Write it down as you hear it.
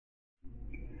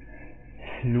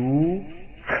Hlu,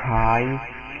 Kai,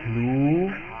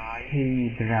 Hlu,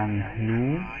 He Drang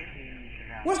Hlu.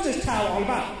 What's this towel all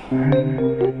about?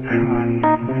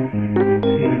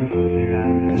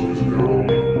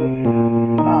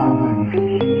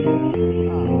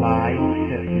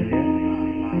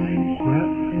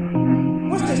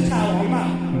 What's this towel all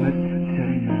about?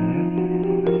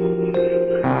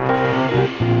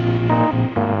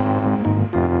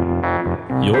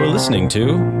 You're listening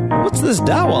to What's This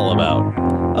Tao All About?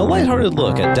 A lighthearted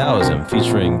look at Taoism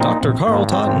featuring Dr. Carl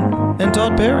Totten and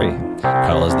Todd Perry.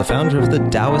 Carl is the founder of the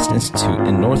Taoist Institute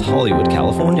in North Hollywood,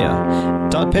 California.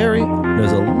 Todd Perry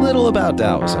knows a little about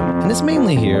Taoism and is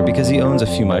mainly here because he owns a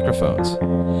few microphones.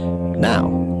 Now,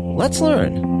 let's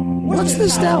learn. What's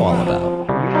this Tao all about?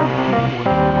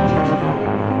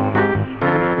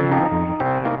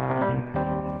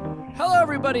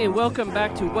 Everybody, and welcome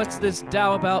back to What's This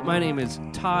Tao About? My name is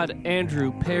Todd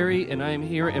Andrew Perry, and I am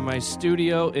here in my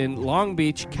studio in Long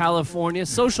Beach, California,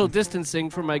 social distancing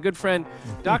from my good friend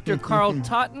Dr. Carl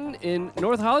Totten in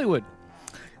North Hollywood.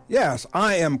 Yes,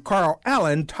 I am Carl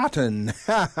Allen Totten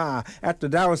at the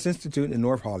Taoist Institute in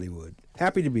North Hollywood.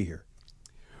 Happy to be here.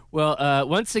 Well,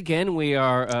 once again, we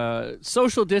are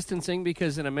social distancing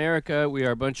because in America we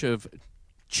are a bunch of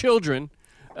children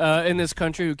in this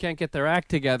country who can't get their act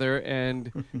together,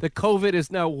 and the COVID is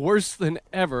now worse than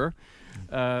ever.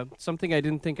 Something I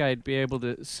didn't think I'd be able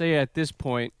to say at this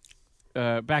point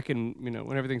back in,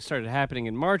 when everything started happening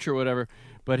in March or whatever.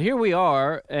 But here we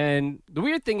are, and the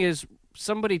weird thing is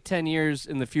somebody 10 years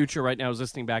in the future right now is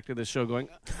listening back to this show going,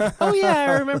 oh, yeah,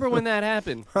 I remember when that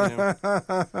happened.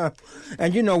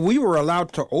 And, we were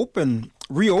allowed to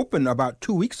reopen about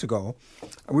 2 weeks ago.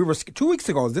 2 weeks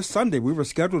ago, this Sunday, we were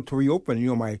scheduled to reopen,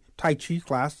 my Tai Chi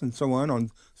class and so on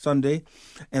Sunday.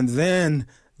 And then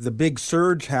the big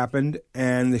surge happened,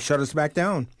 and they shut us back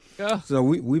down. Oh. So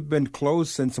we've been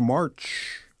closed since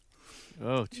March.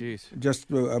 Oh, jeez. Just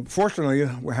fortunately,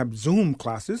 we have Zoom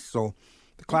classes, so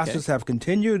the classes have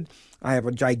continued. I have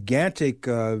a gigantic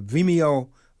Vimeo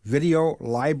video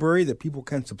library that people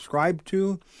can subscribe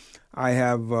to. I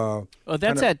have...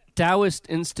 that's at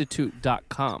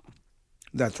TaoistInstitute.com.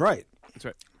 That's right. That's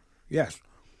right. Yes.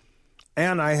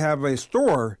 And I have a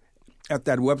store at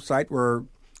that website where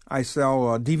I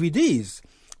sell DVDs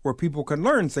where people can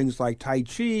learn things like Tai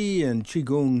Chi and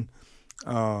Qigong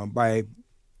by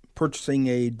purchasing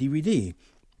a DVD.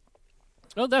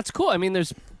 Oh, that's cool. I mean,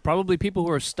 there's probably people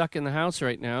who are stuck in the house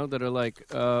right now that are like,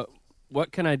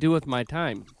 what can I do with my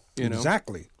time?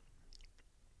 Exactly.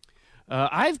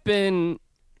 I've been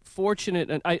fortunate,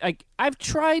 and I've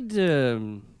tried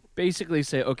to basically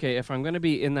say, okay, if I'm going to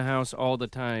be in the house all the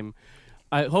time,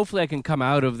 hopefully I can come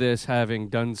out of this having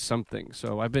done something.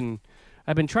 So I've been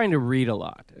trying to read a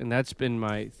lot, and that's been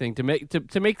my thing to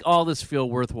make all this feel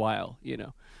worthwhile.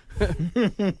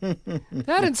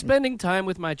 That and spending time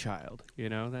with my child.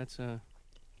 That's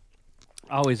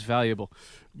always valuable.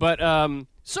 But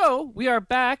so we are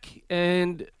back,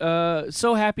 and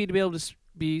so happy to be able to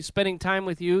be spending time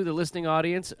with you, the listening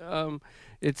audience.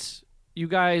 You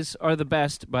guys are the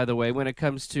best, by the way, when it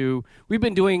comes to, we've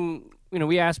been doing,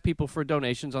 we ask people for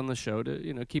donations on the show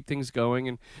to, keep things going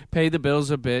and pay the bills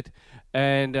a bit.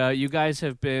 And you guys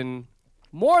have been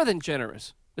more than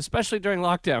generous, especially during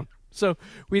lockdown. So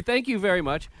we thank you very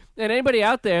much. And anybody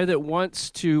out there that wants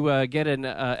to get an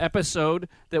episode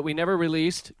that we never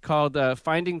released called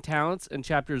Finding Talents in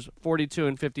Chapters 42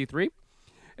 and 53,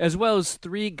 as well as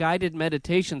 3 guided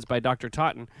meditations by Dr.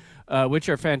 Totten, which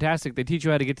are fantastic. They teach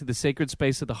you how to get to the sacred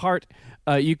space of the heart.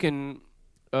 You can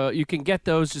get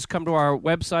those. Just come to our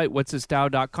website,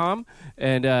 whatsthisTao.com,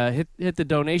 and hit the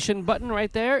donation button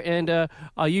right there. And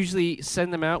I'll usually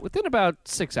send them out within about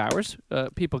 6 hours.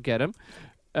 People get them.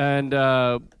 And,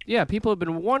 people have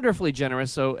been wonderfully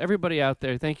generous. So everybody out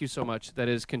there, thank you so much that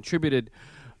has contributed.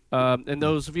 And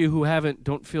those of you who haven't,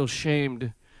 don't feel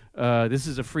shamed. This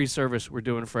is a free service we're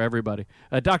doing for everybody.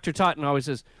 Dr. Totten always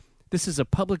says, this is a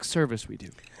public service we do.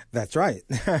 That's right.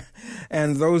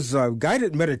 And those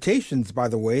guided meditations, by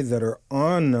the way, that are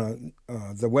on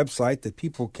the website that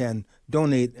people can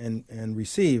donate and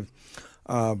receive,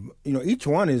 each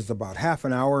one is about half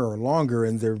an hour or longer,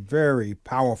 and they're very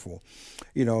powerful.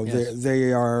 Yes.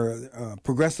 They are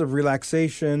progressive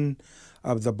relaxation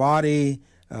of the body,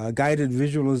 guided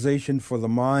visualization for the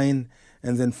mind,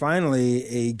 and then finally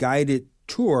a guided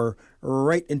tour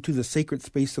right into the sacred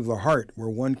space of the heart, where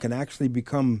one can actually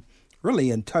become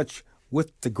really in touch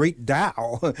with the great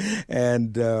Tao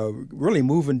and really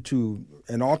move into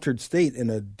an altered state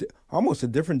in almost a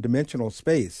different dimensional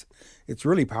space. It's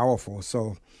really powerful.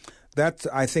 So that,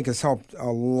 I think, has helped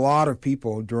a lot of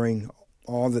people during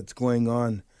all that's going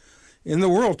on in the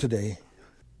world today.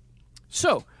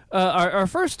 So, our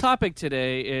first topic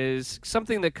today is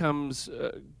something that comes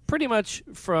pretty much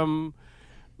from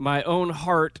my own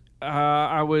heart.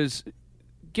 I was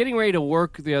getting ready to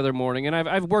work the other morning, and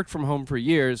I've worked from home for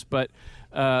years, but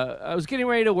I was getting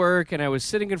ready to work, and I was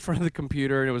sitting in front of the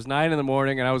computer, and it was 9 in the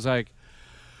morning, and I was like,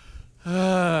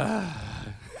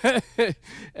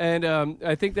 and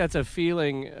I think that's a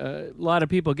feeling a lot of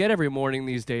people get every morning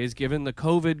these days, given the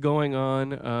COVID going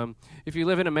on. If you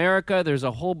live in America, there's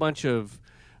a whole bunch of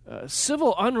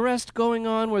civil unrest going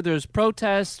on where there's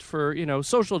protests for,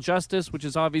 social justice, which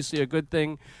is obviously a good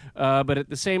thing. But at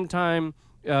the same time,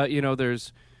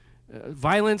 there's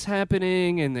violence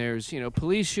happening, and there's,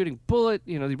 police shooting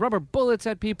the rubber bullets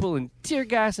at people and tear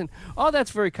gas, and all that's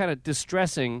very kind of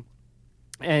distressing.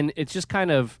 And it's just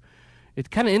it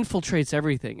infiltrates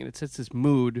everything, and it sets this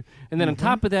mood. And then on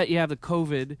top of that, you have the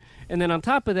COVID. And then on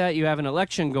top of that, you have an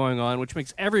election going on, which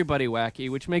makes everybody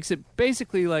wacky, which makes it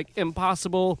basically like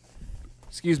impossible.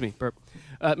 Excuse me, burp.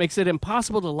 Makes it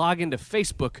impossible to log into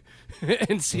Facebook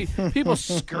and see people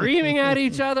screaming at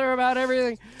each other about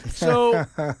everything. So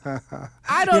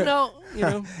I don't know.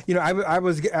 I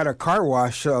was at a car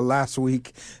wash last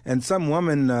week, and some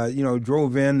woman,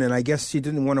 drove in, and I guess she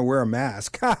didn't want to wear a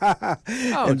mask.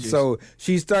 So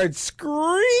she started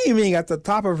screaming at the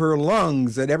top of her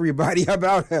lungs at everybody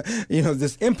about,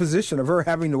 this imposition of her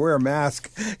having to wear a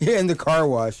mask in the car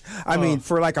wash. I mean,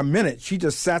 for like a minute, she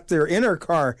just sat there in her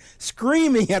car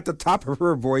screaming at the top of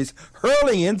her voice,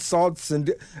 hurling insults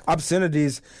and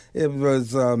obscenities. It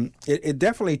was, it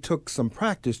definitely took some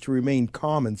practice to remain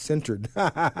calm and centered.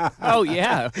 Oh,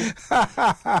 yeah.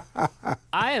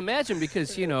 I imagine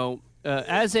because,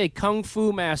 as a kung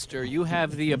fu master, you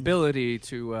have the ability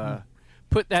to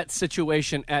put that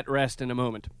situation at rest in a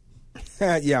moment.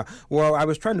 Yeah. Well, I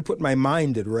was trying to put my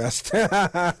mind at rest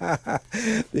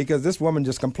because this woman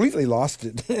just completely lost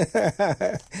it.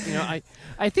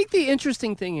 I think the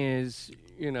interesting thing is,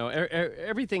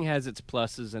 everything has its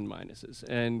pluses and minuses.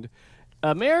 And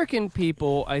American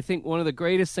people, I think one of the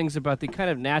greatest things about the kind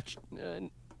of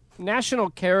national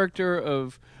character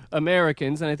of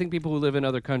Americans, and I think people who live in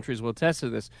other countries will attest to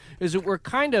this, is that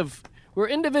we're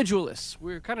individualists.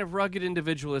 We're kind of rugged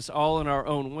individualists all in our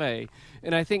own way.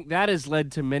 And I think that has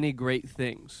led to many great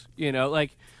things. You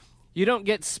don't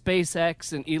get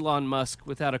SpaceX and Elon Musk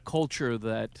without a culture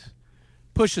that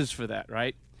pushes for that,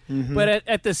 right? Mm-hmm. But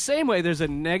at the same way, there's a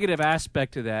negative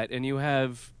aspect to that, and you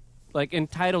have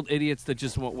entitled idiots that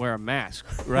just won't wear a mask,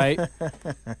 right?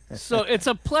 So it's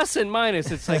a plus and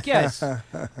minus. It's like, yes,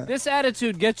 this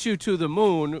attitude gets you to the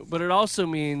moon, but it also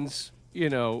means,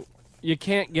 you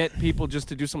can't get people just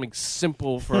to do something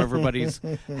simple for everybody's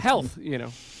health,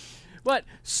 But,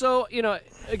 so,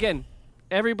 again,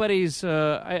 everybody's,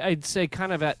 I'd say,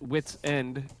 kind of at wit's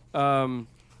end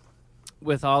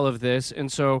with all of this.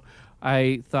 And so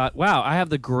I thought, wow, I have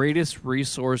the greatest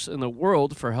resource in the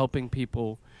world for helping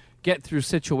people get through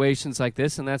situations like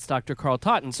this, and that's Dr. Carl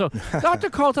Totten. So,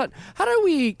 Dr. Carl Totten, how do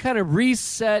we kind of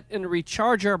reset and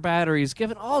recharge our batteries,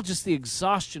 given all just the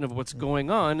exhaustion of what's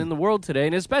going on in the world today,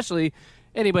 and especially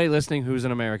anybody listening who's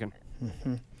an American?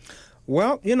 Mm-hmm.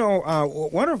 Well,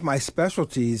 one of my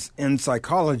specialties in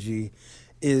psychology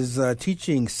is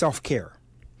teaching self-care.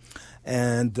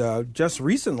 And just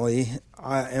recently,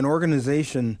 an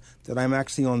organization that I'm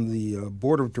actually on the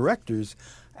board of directors,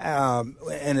 and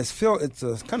it's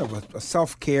a kind of a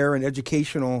self-care and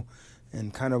educational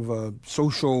and kind of a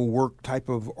social work type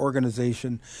of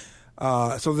organization.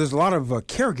 So there's a lot of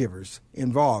caregivers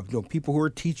involved, people who are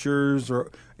teachers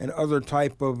and other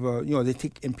type of,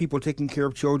 people taking care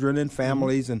of children and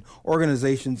families and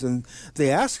organizations. And they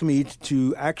asked me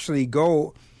to actually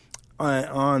go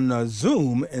on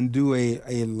Zoom and do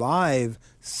a live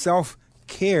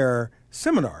self-care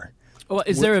seminar. Well,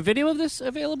 is there a video of this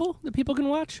available that people can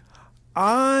watch?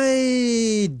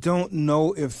 I don't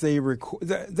know if they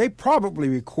probably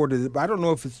recorded it, but I don't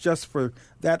know if it's just for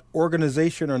that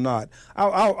organization or not.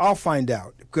 I'll find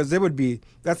out because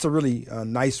that's a really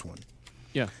nice one.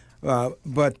 Yeah.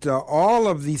 But all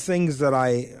of the things that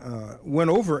I went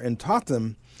over and taught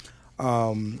them,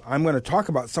 I'm going to talk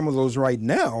about some of those right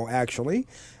now, actually,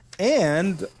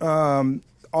 and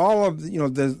all of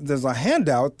there's a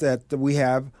handout that we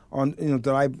have on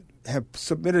that I have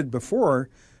submitted before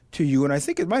to you, and I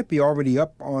think it might be already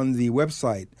up on the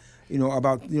website.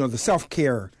 About the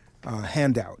self-care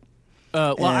handout.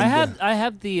 I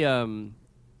have the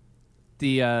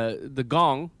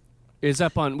gong is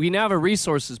up on. We now have a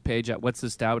resources page at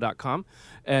whatsthisdow.com,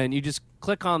 and you just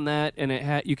click on that,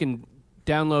 and you can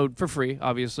download for free,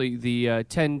 obviously, the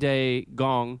 10-day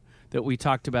gong that we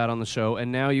talked about on the show,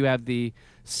 and now you have the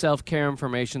self-care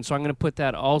information. So I'm going to put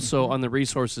that also on the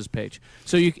resources page,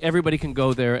 so everybody can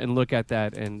go there and look at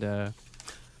that. And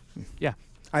yeah,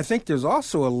 I think there's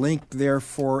also a link there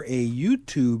for a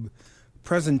YouTube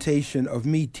presentation of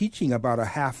me teaching about a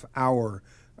half-hour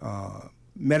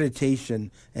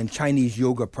meditation and Chinese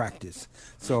yoga practice.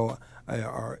 So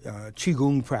our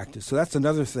Qigong practice. So that's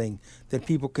another thing that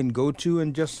people can go to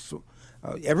and just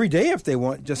every day if they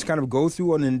want, just kind of go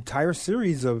through an entire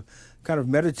series of kind of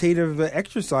meditative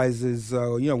exercises,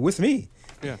 with me.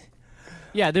 Yeah.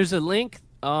 Yeah, there's a link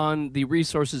on the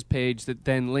resources page that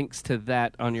then links to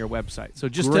that on your website. So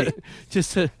just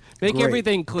to make Great.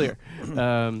 everything clear.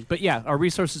 But yeah, our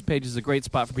resources page is a great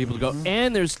spot for people to go.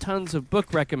 And there's tons of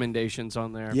book recommendations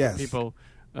on there Yes. for people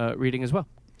reading as well.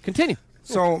 Continue.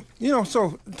 So,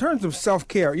 so in terms of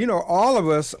self-care, all of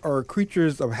us are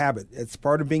creatures of habit. It's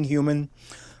part of being human.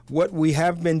 What we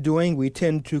have been doing, we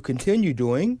tend to continue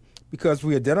doing because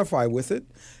we identify with it.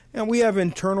 And we have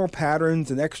internal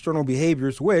patterns and external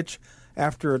behaviors which,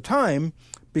 after a time,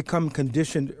 become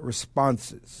conditioned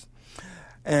responses.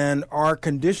 And our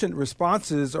conditioned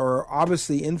responses are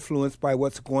obviously influenced by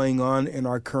what's going on in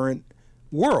our current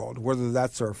world, whether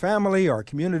that's our family, our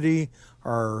community,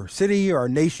 our city, our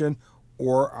nation,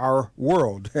 or our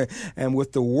world. And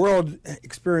with the world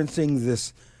experiencing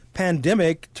this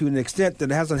pandemic to an extent that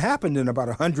hasn't happened in about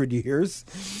 100 years,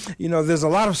 there's a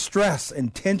lot of stress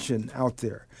and tension out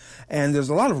there. And there's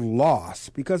a lot of loss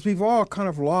because we've all kind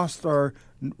of lost our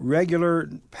regular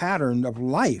pattern of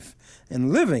life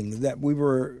and living that we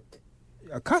were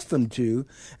accustomed to.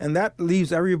 And that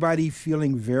leaves everybody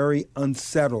feeling very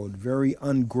unsettled, very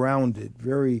ungrounded,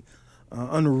 very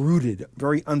unrooted,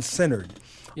 very uncentered.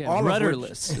 Yeah, All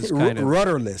rudderless of which, is kind of...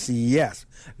 Rudderless, yes,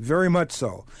 very much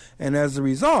so. And as a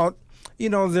result,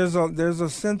 there's a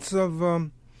sense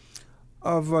of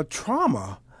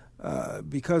trauma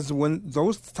because when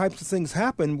those types of things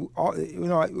happen,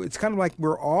 it's kind of like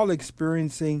we're all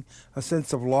experiencing a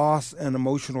sense of loss and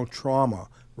emotional trauma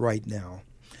right now.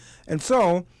 And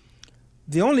so,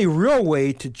 the only real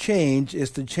way to change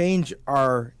is to change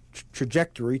our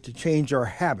trajectory, to change our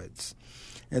habits,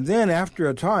 and then after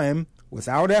a time,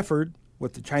 without effort,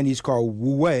 what the Chinese call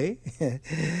wu wei,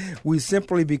 we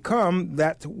simply become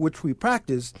that which we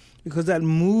practice because that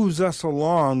moves us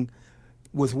along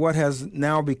with what has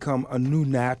now become a new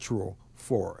natural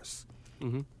for us.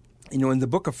 Mm-hmm. In the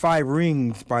Book of Five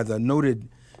Rings by the noted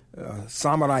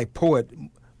samurai poet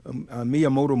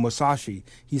Miyamoto Musashi,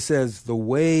 he says, the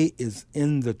way is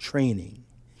in the training.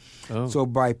 Oh. So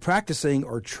by practicing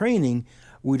or training,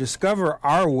 we discover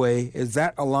our way as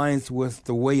that aligns with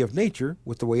the way of nature,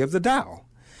 with the way of the Tao.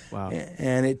 Wow.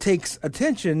 And it takes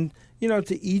attention,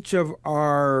 to each of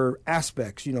our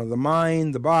aspects, the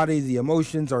mind, the body, the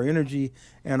emotions, our energy,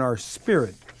 and our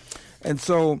spirit. And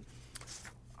so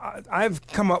I've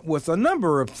come up with a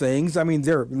number of things. I mean,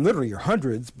 there literally are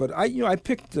hundreds, but I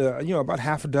picked, about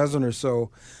half a dozen or so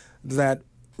that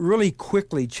really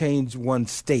quickly change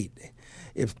one's state.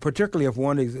 Particularly if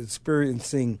one is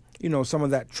experiencing, some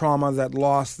of that trauma, that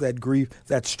loss, that grief,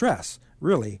 that stress,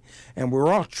 really. And we're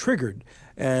all triggered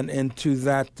and into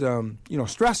that,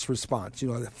 stress response,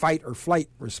 the fight or flight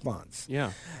response.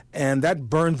 Yeah. And that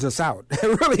burns us out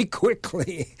really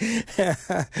quickly, and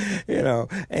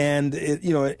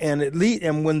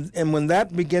when that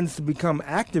begins to become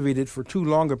activated for too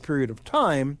long a period of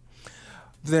time,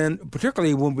 then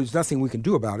particularly when there's nothing we can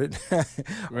do about it,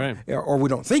 right, or we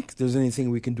don't think there's anything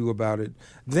we can do about it,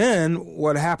 then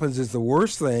what happens is the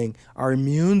worst thing, our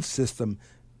immune system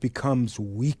becomes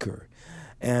weaker.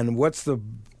 And what's the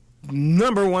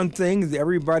number one thing that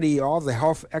everybody, all the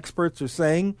health experts are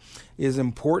saying is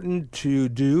important to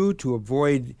do to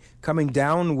avoid coming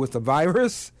down with the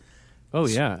virus? Oh,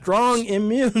 yeah. Strong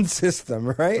immune system,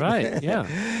 right? Right, yeah.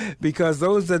 Because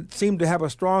those that seem to have a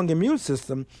strong immune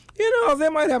system, they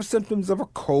might have symptoms of a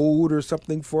cold or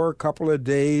something for a couple of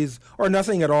days or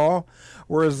nothing at all.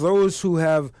 Whereas those who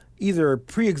have either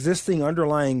pre-existing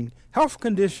underlying health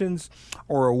conditions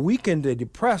or a weakened, a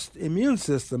depressed immune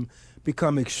system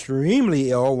become extremely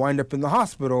ill, wind up in the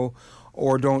hospital,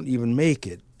 or don't even make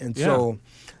it. And so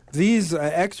these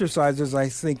exercises, I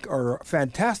think, are a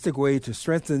fantastic way to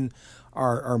strengthen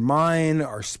our mind,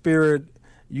 our spirit,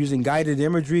 using guided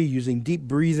imagery, using deep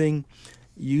breathing,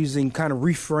 using kind of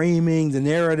reframing the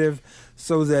narrative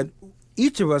so that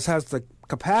each of us has the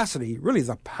capacity, really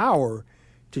the power,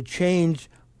 to change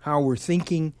how we're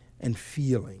thinking and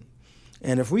feeling.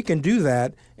 And if we can do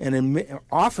that, and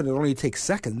often it only takes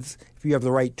seconds if you have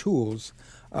the right tools,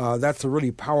 that's a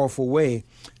really powerful way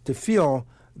to feel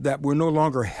that we're no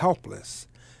longer helpless.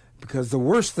 because the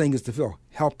worst thing is to feel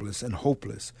helpless and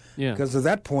hopeless. Yeah. Because at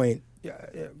that point,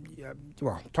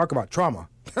 well, talk about trauma.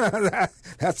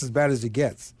 That's as bad as it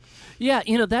gets. Yeah,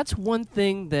 that's one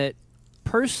thing that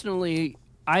personally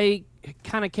I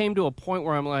kind of came to a point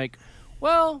where I'm like,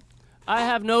 well, I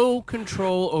have no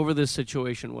control over this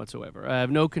situation whatsoever. I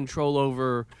have no control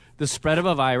over the spread of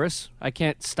a virus. I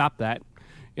can't stop that.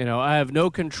 I have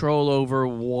no control over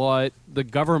what the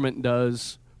government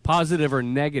does, positive or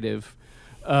negative,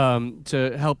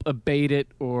 to help abate it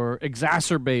or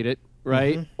exacerbate it,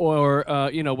 right? Mm-hmm.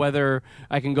 Or, whether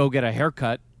I can go get a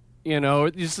haircut,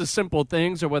 just the simple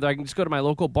things, or whether I can just go to my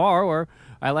local bar where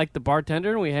I like the bartender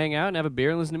and we hang out and have a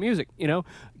beer and listen to music.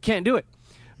 Can't do it.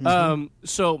 Mm-hmm.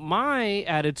 So my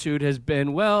attitude has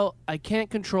been, well, I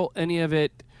can't control any of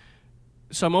it,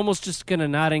 so I'm almost just going to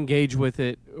not engage with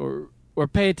it or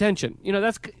pay attention.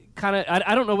 That's kind of,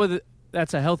 I don't know whether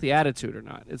that's a healthy attitude or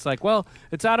not. It's like, well,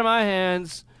 it's out of my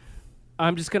hands.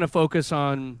 I'm just going to focus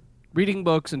on reading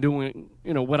books and doing,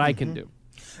 what I can do.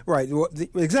 Right. Well,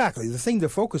 exactly. The thing to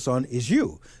focus on is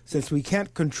you. Since we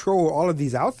can't control all of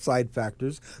these outside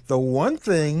factors, the one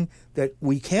thing that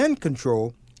we can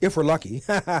control, if we're lucky,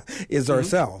 is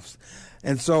ourselves.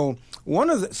 And so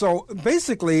so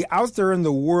basically out there in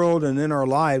the world and in our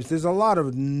lives, there's a lot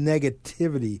of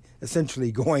negativity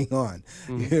essentially going on,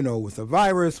 with the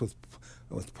virus, with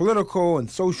political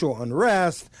and social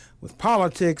unrest, with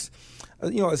politics.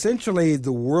 Essentially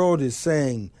the world is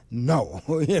saying no,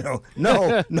 no,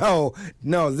 not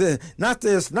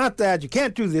this, not that. You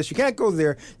can't do this. You can't go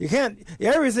there. You can't.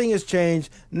 Everything has changed.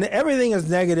 Everything is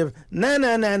negative. No.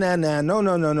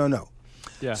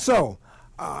 Yeah. So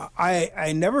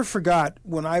I never forgot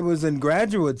when I was in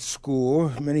graduate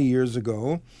school many years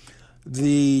ago.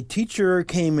 The teacher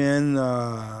came in,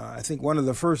 I think one of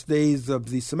the first days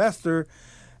of the semester,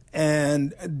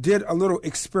 and did a little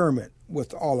experiment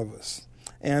with all of us.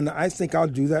 And I think I'll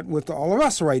do that with all of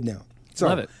us right now. So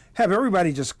love it. Have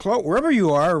everybody just close, wherever you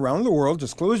are around the world,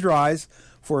 just close your eyes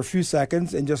for a few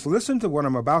seconds and just listen to what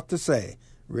I'm about to say.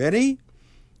 Ready?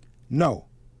 No.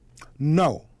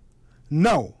 No.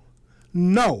 No.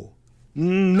 No.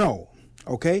 No.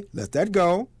 Okay, let that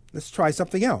go. Let's try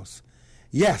something else.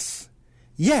 Yes.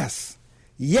 Yes.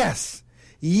 Yes.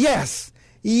 Yes.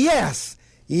 Yes.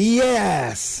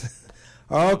 Yes.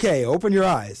 Okay, open your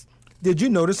eyes. Did you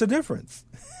notice a difference?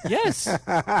 Yes.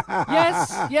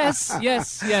 Yes.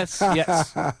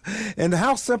 And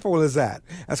how simple is that?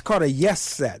 That's called a yes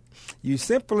set. You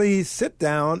simply sit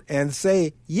down and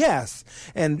say yes.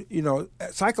 And,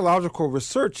 psychological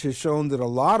research has shown that a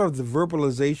lot of the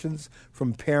verbalizations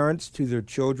from parents to their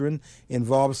children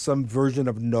involve some version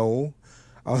of no.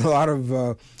 A lot of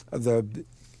the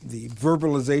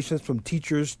verbalizations from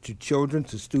teachers to children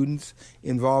to students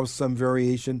involve some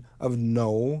variation of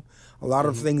no. A lot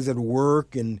of things at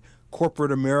work and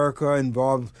corporate America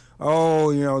involve,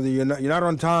 you're not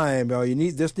on time. You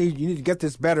need to get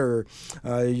this better.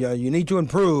 You need to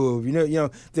improve.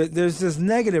 There's this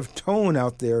negative tone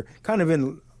out there, kind of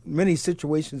in many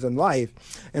situations in life.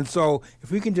 And so,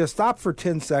 if we can just stop for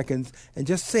 10 seconds and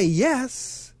just say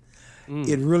yes,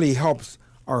 it really helps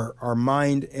our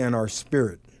mind and our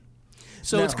spirit.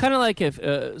 So it's kind of like if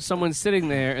someone's sitting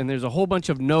there and there's a whole bunch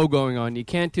of no going on. You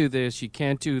can't do this. You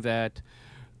can't do that.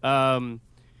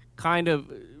 Kind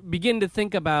of begin to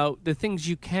think about the things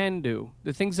you can do,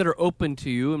 the things that are open to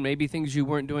you, and maybe things you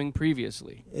weren't doing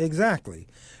previously. Exactly.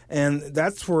 And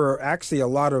that's where actually a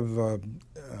lot of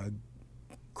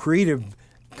creative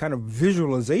kind of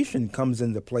visualization comes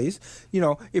into place.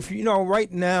 If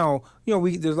right now,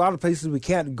 there's a lot of places we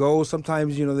can't go.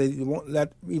 Sometimes, they won't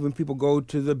let even people go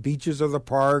to the beaches or the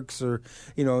parks or,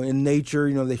 in nature,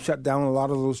 they shut down a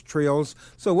lot of those trails.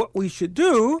 So what we should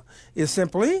do is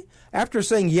simply, after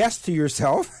saying yes to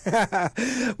yourself,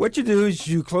 what you do is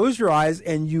you close your eyes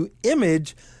and you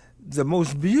image the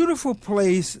most beautiful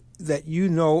place that you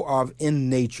know of in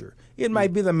nature. It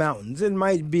might be the mountains. It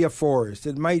might be a forest.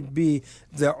 It might be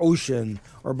the ocean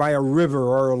or by a river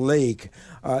or a lake.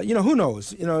 Who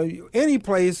knows? Any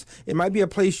place. It might be a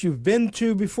place you've been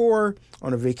to before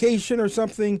on a vacation or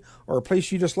something, or a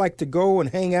place you just like to go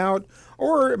and hang out.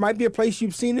 Or it might be a place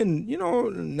you've seen in,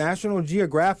 National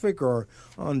Geographic or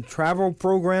on travel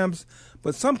programs.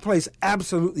 But someplace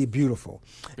absolutely beautiful.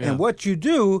 Yeah. And what you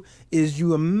do is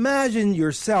you imagine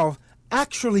yourself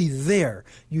actually there.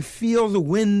 You feel the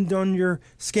wind on your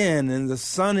skin and the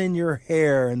sun in your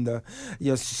hair, and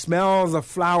you smell the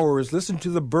flowers, listen to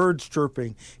the birds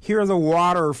chirping, hear the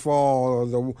waterfall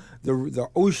or the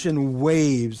ocean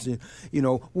waves.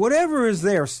 Whatever is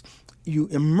there, you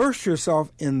immerse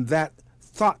yourself in that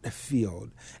thought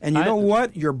field. And you know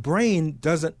what? Your brain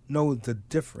doesn't know the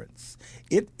difference.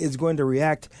 It is going to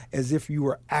react as if you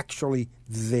were actually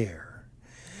there.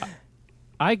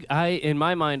 I in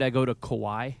my mind, I go to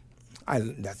Kauai.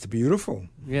 That's beautiful.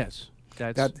 Yes.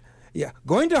 That's... Yeah,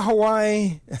 going to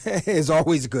Hawaii is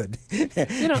always good.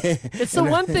 It's the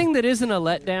one thing that isn't a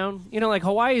letdown. Like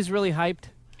Hawaii is really hyped.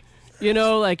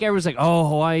 Like everyone's like, oh,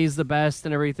 Hawaii is the best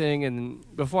and everything.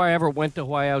 And before I ever went to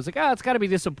Hawaii, I was like, it's got to be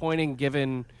disappointing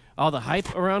given all the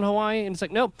hype around Hawaii. And it's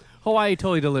like, nope, Hawaii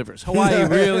totally delivers. Hawaii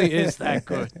really is that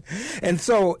good. And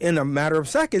so in a matter of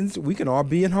seconds, we can all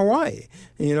be in Hawaii.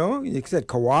 You said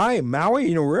Kauai,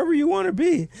 Maui, wherever you want to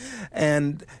be.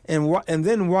 And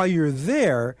then while you're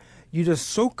there, you just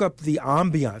soak up the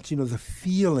ambiance, the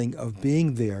feeling of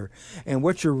being there. And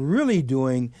what you're really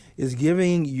doing is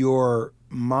giving your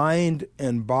mind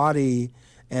and body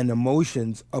and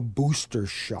emotions a booster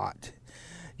shot.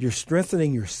 You're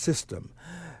strengthening your system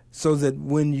so that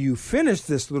when you finish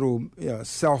this little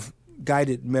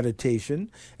self-guided meditation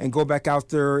and go back out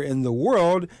there in the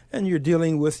world and you're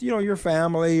dealing with, your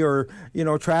family or,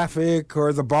 traffic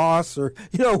or the boss or,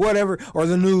 whatever, or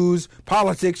the news,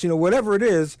 politics, whatever it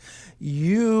is,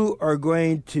 you are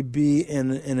going to be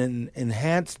in an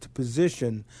enhanced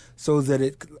position so that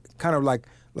it kind of like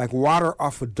water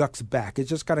off a duck's back. It's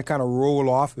just going to kind of roll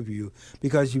off of you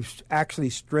because you've actually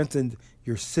strengthened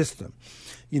your system.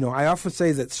 I often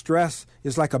say that stress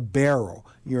is like a barrel.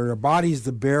 Your body's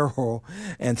the barrel,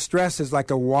 and stress is like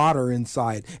a water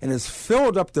inside, and it's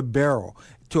filled up the barrel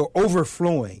to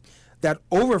overflowing. That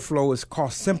overflow is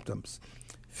called symptoms.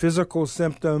 Physical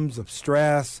symptoms of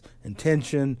stress and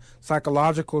tension,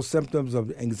 psychological symptoms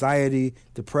of anxiety,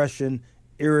 depression,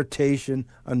 irritation,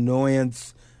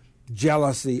 annoyance,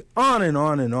 jealousy, on and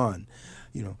on and on.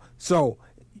 So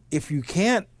if you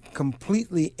can't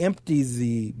completely empty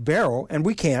the barrel, and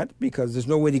we can't because there's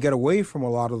no way to get away from a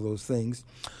lot of those things,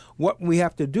 what we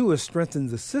have to do is strengthen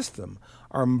the system,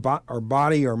 our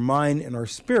body, our mind, and our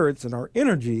spirits and our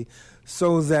energy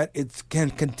so that it can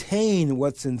contain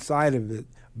what's inside of it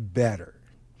better.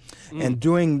 And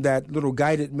doing that little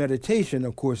guided meditation,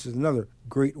 of course, is another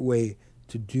great way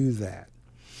to do that.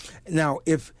 Now,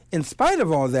 if in spite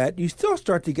of all that, you still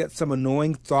start to get some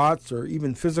annoying thoughts or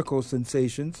even physical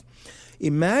sensations,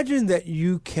 imagine that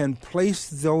you can place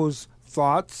those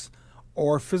thoughts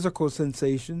or physical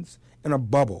sensations in a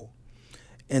bubble.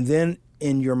 And then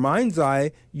in your mind's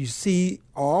eye, you see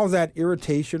all that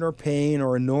irritation or pain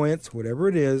or annoyance, whatever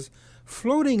it is,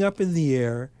 floating up in the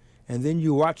air, and then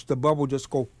you watch the bubble just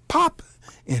go pop,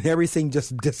 and everything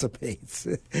just dissipates.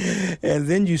 And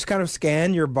then you kind of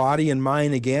scan your body and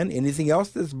mind again. Anything else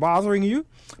that's bothering you,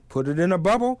 put it in a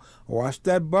bubble, watch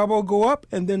that bubble go up,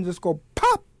 and then just go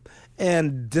pop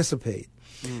and dissipate.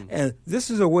 And this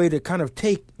is a way to kind of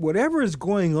take whatever is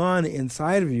going on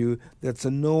inside of you that's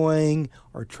annoying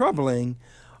or troubling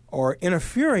or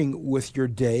interfering with your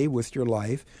day, with your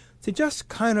life, to just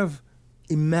kind of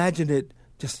imagine it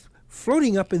just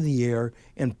floating up in the air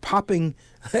and popping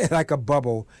like a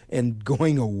bubble and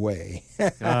going away.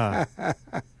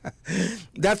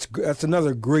 That's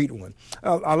another great one.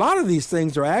 A lot of these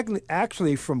things are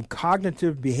actually from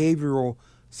cognitive behavioral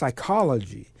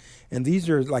psychology. And these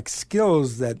are like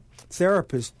skills that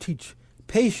therapists teach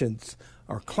patients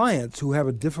or clients who have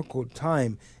a difficult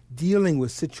time dealing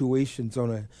with situations on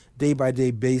a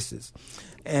day-by-day basis.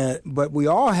 But we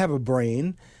all have a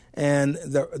brain, and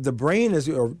the brain is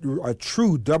a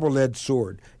true double-edged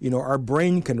sword. Our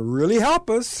brain can really help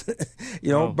us,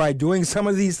 by doing some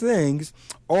of these things,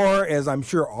 or, as I'm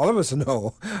sure all of us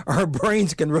know, our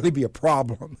brains can really be a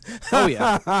problem. Oh,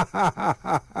 yeah.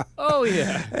 Oh,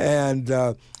 yeah.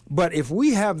 And but if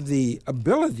we have the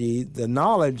ability, the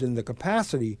knowledge, and the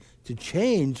capacity to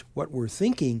change what we're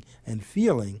thinking and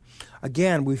feeling,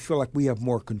 again, we feel like we have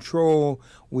more control,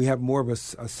 we have more of a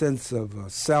sense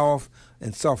of self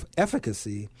and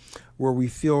self-efficacy, where we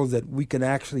feel that we can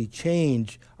actually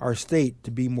change our state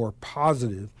to be more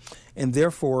positive, and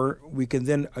therefore we can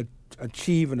then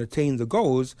achieve and attain the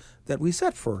goals that we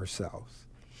set for ourselves.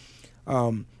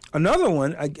 Another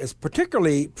one, I guess,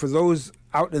 particularly for those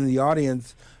out in the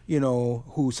audience,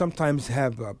 who sometimes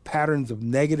have patterns of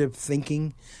negative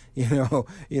thinking, many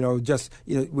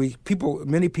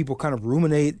people kind of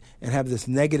ruminate and have this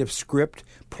negative script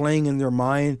playing in their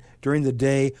mind during the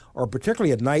day, or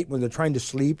particularly at night when they're trying to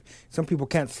sleep. Some people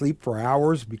can't sleep for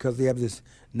hours because they have this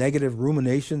negative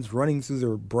ruminations running through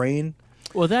their brain.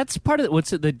 Well, that's part of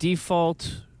the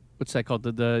default. What's that called?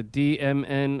 The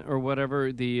DMN or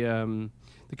whatever. The kind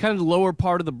of lower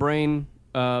part of the brain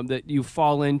that you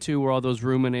fall into, where all those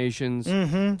ruminations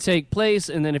take place,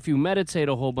 and then if you meditate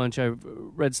a whole bunch, I've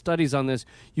read studies on this,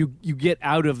 you get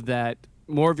out of that.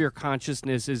 More of your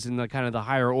consciousness is in the kind of the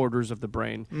higher orders of the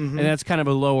brain, and that's kind of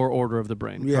a lower order of the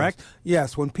brain, correct?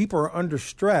 Yes. When people are under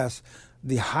stress,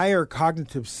 the higher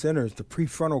cognitive centers, the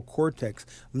prefrontal cortex,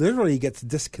 literally gets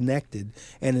disconnected,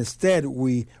 and instead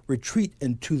we retreat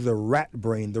into the rat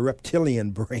brain, the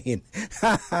reptilian brain,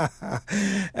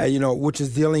 which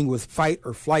is dealing with fight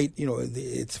or flight.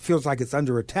 It feels like it's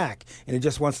under attack, and it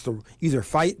just wants to either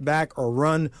fight back or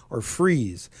run or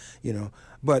freeze.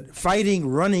 But fighting,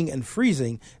 running, and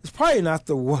freezing is probably not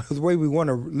the way we want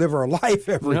to live our life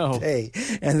every day.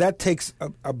 And that takes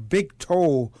a big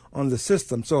toll on the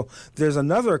system. So there's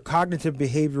another cognitive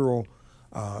behavioral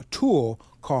tool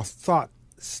called thought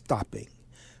stopping.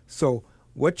 So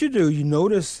what you do, you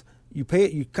notice, you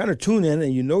kind of tune in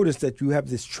and you notice that you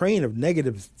have this train of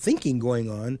negative thinking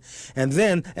going on. And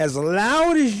then as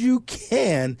loud as you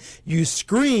can, you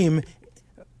scream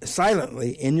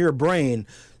silently in your brain,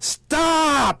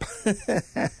 "Stop!"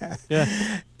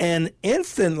 And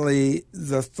instantly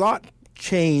the thought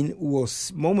chain will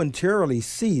momentarily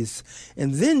cease,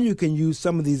 and then you can use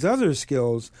some of these other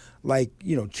skills like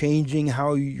changing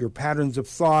how your patterns of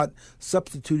thought,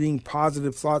 substituting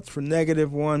positive thoughts for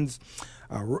negative ones,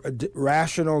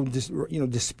 rational,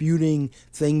 disputing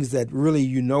things that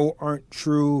really aren't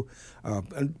true,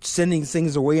 sending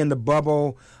things away in the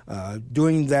bubble,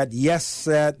 doing that yes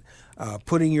set,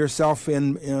 putting yourself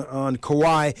on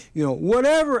Kauai,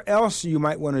 whatever else you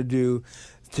might want to do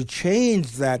to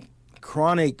change that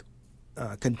chronic,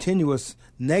 continuous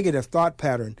negative thought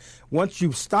pattern. Once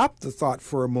you stop the thought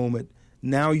for a moment,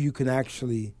 now you can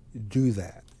actually do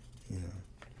that.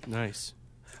 Nice.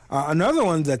 Another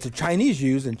one that the Chinese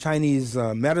use in Chinese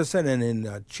medicine and in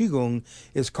Qigong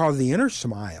is called the inner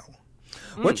smile.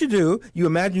 What you do, you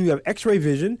imagine you have X-ray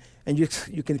vision, and you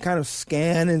can kind of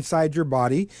scan inside your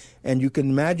body, and you can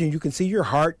imagine you can see your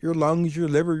heart, your lungs, your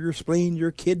liver, your spleen,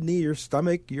 your kidney, your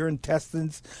stomach, your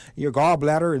intestines, your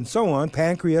gallbladder, and so on,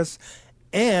 pancreas.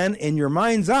 And in your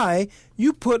mind's eye,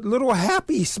 you put little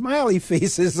happy, smiley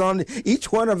faces on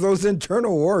each one of those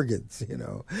internal organs.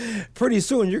 Pretty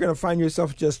soon you're going to find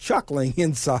yourself just chuckling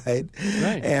inside,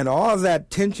 and all that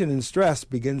tension and stress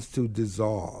begins to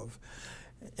dissolve.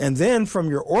 And then from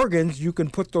your organs, you can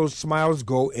put those smiles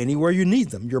go anywhere you need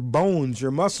them. Your bones,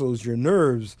 your muscles, your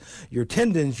nerves, your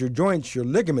tendons, your joints, your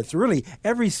ligaments, really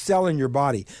every cell in your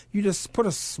body. You just put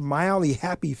a smiley,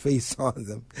 happy face on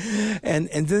them. And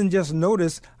then just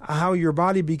notice how your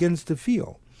body begins to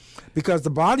feel. Because the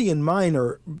body and mind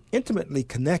are intimately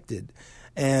connected.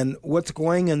 And what's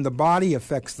going in the body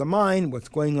affects the mind. What's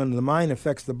going on in the mind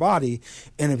affects the body.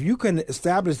 And if you can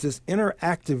establish this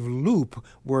interactive loop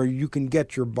where you can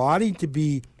get your body to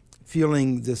be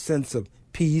feeling this sense of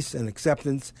peace and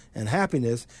acceptance and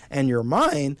happiness, and your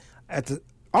mind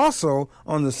also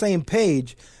on the same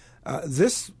page,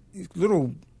 this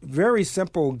little very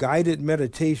simple guided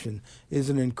meditation is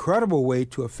an incredible way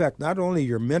to affect not only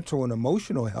your mental and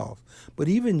emotional health, but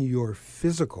even your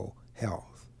physical health.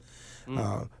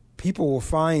 People will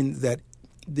find that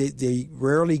they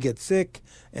rarely get sick,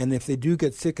 and if they do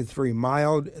get sick, it's very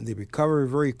mild, and they recover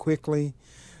very quickly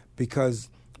because,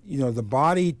 the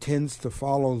body tends to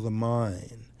follow the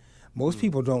mind. Most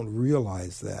people don't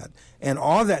realize that. And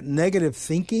all that negative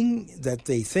thinking that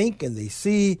they think and they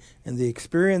see and they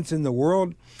experience in the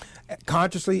world,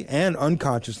 consciously and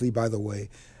unconsciously, by the way,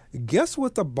 guess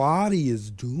what the body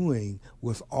is doing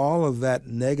with all of that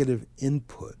negative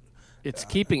input?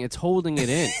 It's holding it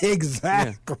in.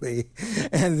 Exactly. Yeah.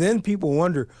 And then people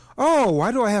wonder,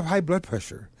 why do I have high blood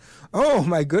pressure? Oh,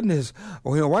 my goodness.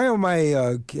 Why are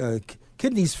my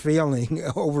kidneys failing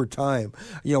over time?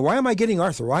 Why am I getting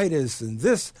arthritis and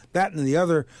this, that, and the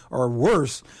other, or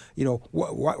worse?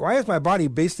 Why is my body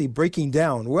basically breaking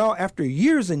down? Well, after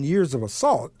years and years of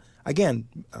assault, again,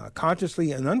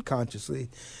 consciously and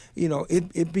unconsciously,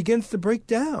 it begins to break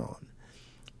down,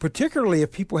 particularly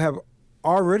if people have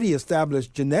already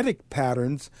established genetic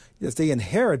patterns that they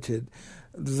inherited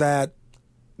that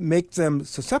make them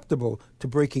susceptible to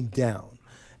breaking down.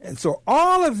 And so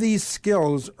all of these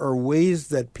skills are ways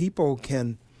that people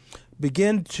can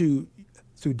begin to,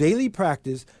 through daily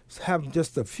practice, have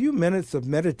just a few minutes of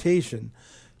meditation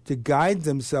to guide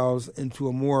themselves into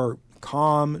a more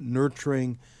calm,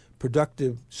 nurturing,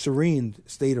 productive, serene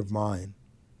state of mind.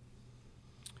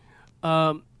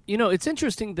 It's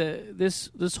interesting that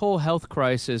this whole health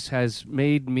crisis has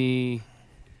made me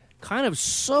kind of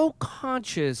so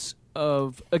conscious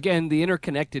of, again, the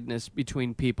interconnectedness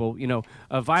between people.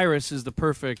 A virus is the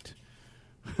perfect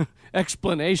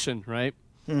explanation, right?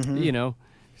 You know,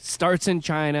 starts in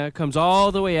China, comes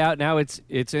all the way out. Now it's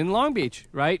in Long Beach,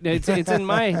 right? It's in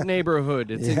my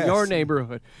neighborhood. It's in your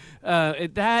neighborhood.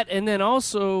 That, and then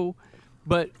also,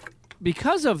 but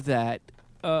because of that,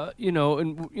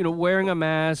 wearing a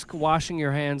mask, washing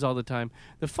your hands all the time.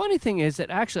 The funny thing is that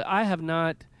actually I have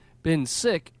not been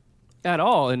sick at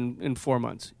all in 4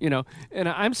 months. You know, and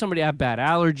I'm somebody, I have bad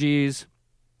allergies.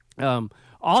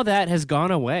 All that has gone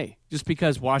away just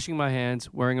because washing my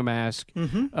hands, wearing a mask,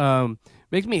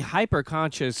 makes me hyper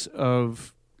conscious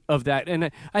of that.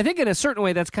 And I think in a certain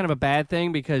way that's kind of a bad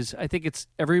thing, because I think it's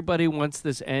everybody, once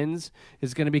this ends,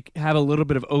 is going to have a little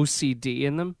bit of OCD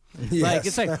in them. Yes. Like,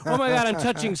 it's like, oh my God, I'm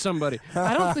touching somebody.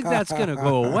 I don't think that's going to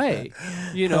go away,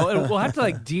 you know, and we'll have to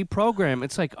like deprogram.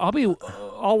 It's like,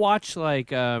 I'll watch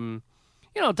like, a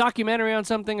documentary on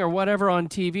something or whatever on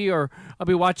TV, or I'll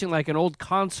be watching like an old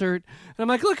concert, and I'm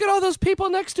like, look at all those people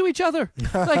next to each other.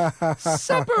 Like,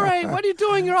 separate. What are you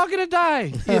doing? You're all going to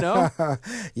die, you know?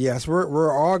 Yes,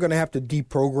 we're all going to have to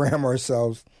deprogram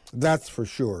ourselves. That's for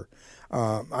sure.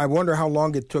 I wonder how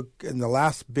long it took in the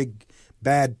last big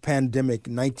bad pandemic,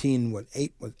 19.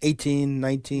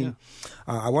 Yeah.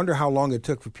 I wonder how long it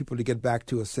took for people to get back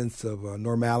to a sense of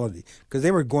normality, because they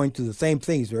were going through the same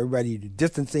things. Everybody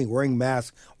distancing, wearing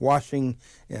masks, washing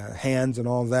hands, and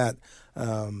all that.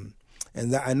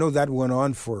 I know that went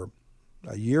on for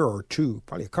a year or two,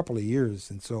 probably a couple of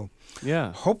years, and so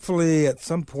hopefully at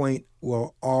some point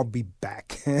we'll all be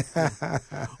back.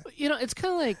 You know, it's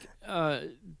kind of like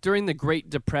during the Great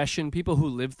Depression, people who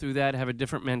lived through that have a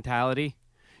different mentality.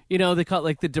 You know, they call it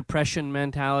like the Depression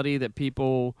mentality, that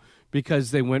people,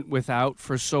 because they went without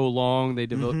for so long, they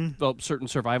developed certain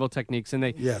survival techniques, and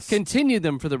they continue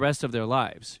them for the rest of their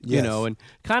lives, you know, and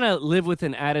kind of live with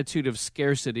an attitude of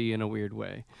scarcity in a weird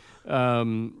way.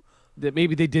 That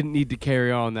maybe they didn't need to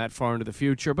carry on that far into the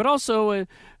future, but also it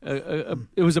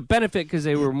was a benefit because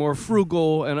they were more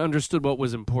frugal and understood what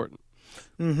was important.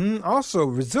 Also,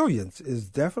 resilience is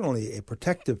definitely a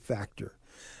protective factor.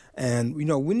 And, you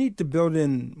know, we need to build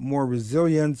in more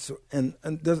resilience. And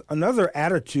there's another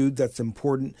attitude that's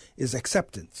important is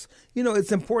acceptance. You know,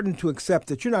 it's important to accept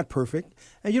that you're not perfect,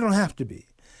 and you don't have to be.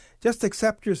 Just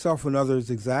accept yourself and others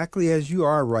exactly as you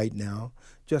are right now.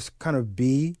 Just kind of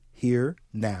be here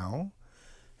now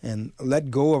and let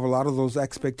go of a lot of those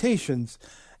expectations.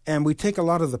 And we take a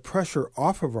lot of the pressure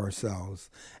off of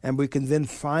ourselves, and we can then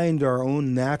find our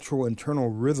own natural internal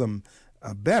rhythm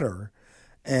better.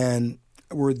 And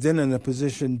we're then in a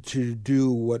position to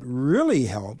do what really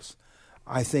helps,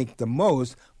 I think, the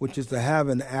most, which is to have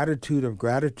an attitude of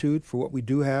gratitude for what we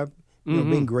do have, you know,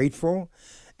 being grateful,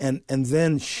 and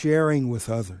then sharing with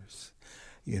others,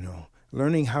 you know,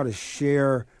 learning how to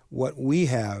share what we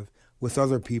have with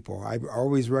other people. I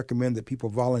always recommend that people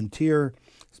volunteer.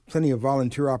 There's plenty of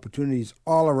volunteer opportunities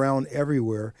all around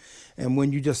everywhere. And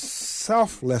when you just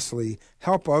selflessly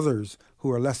help others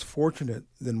who are less fortunate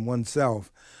than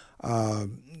oneself,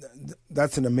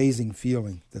 that's an amazing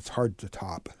feeling that's hard to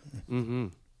top.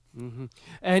 And,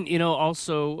 you know,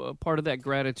 also part of that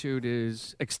gratitude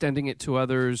is extending it to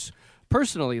others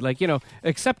personally, like, you know,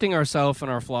 accepting ourselves and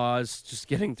our flaws, just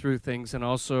getting through things. And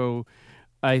also,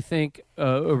 I think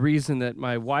a reason that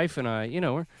my wife and I, you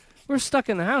know, we're stuck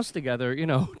in the house together, you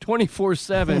know,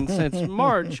 24/7 since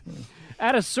March.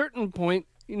 At a certain point,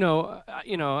 you know,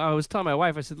 I was telling my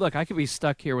wife, I said, look, I could be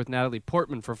stuck here with Natalie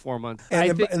Portman for 4 months.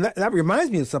 And that reminds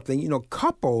me of something, you know,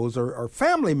 couples or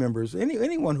family members,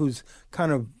 anyone who's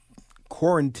kind of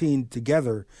quarantined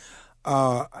together,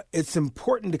 it's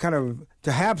important to kind of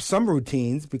to have some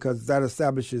routines, because that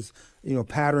establishes, you know,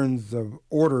 patterns of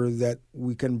order that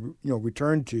we can, you know,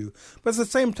 return to. But at the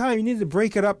same time, you need to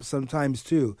break it up sometimes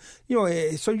too, you know,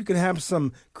 so you can have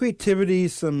some creativity,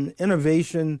 some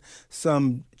innovation,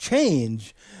 some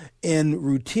change in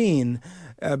routine,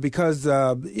 because,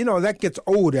 you know, that gets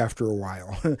old after a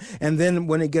while. And then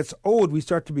when it gets old, we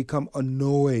start to become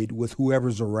annoyed with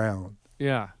whoever's around.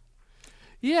 Yeah.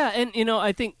 Yeah, and, you know,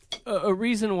 I think a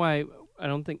reason why I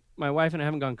don't think my wife and I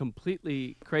haven't gone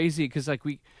completely crazy, because, like,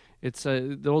 it's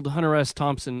the old Hunter S.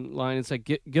 Thompson line. It's like,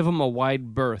 give them a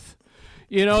wide berth.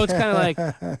 You know, it's kind of like,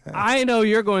 I know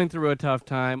you're going through a tough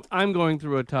time. I'm going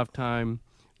through a tough time.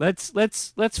 Let's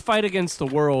fight against the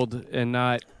world and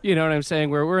not, you know what I'm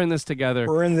saying? We're in this together.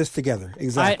 We're in this together,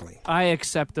 exactly. I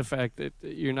accept the fact that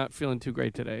you're not feeling too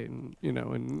great today, and, you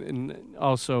know, and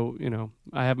also, you know,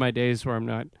 I have my days where I'm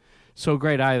not so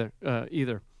great either.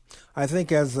 I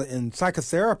think as in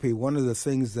psychotherapy, one of the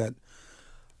things that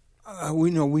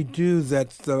we do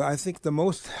that's I think the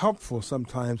most helpful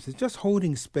sometimes is just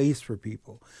holding space for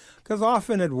people. Because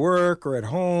often at work or at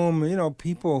home,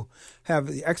 people have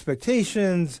the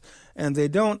expectations, and they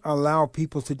don't allow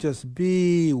people to just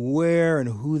be where and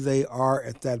who they are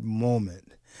at that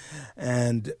moment.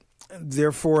 And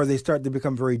therefore, they start to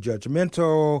become very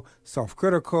judgmental,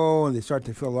 self-critical, and they start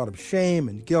to feel a lot of shame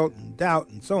and guilt and doubt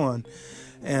and so on.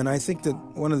 And I think that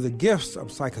one of the gifts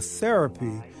of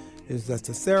psychotherapy is that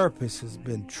the therapist has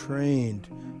been trained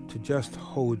to just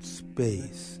hold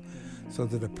space so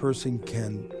that a person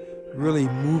can really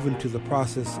move into the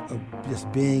process of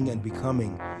just being and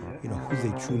becoming, who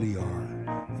they truly are.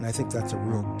 And I think that's a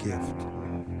real gift.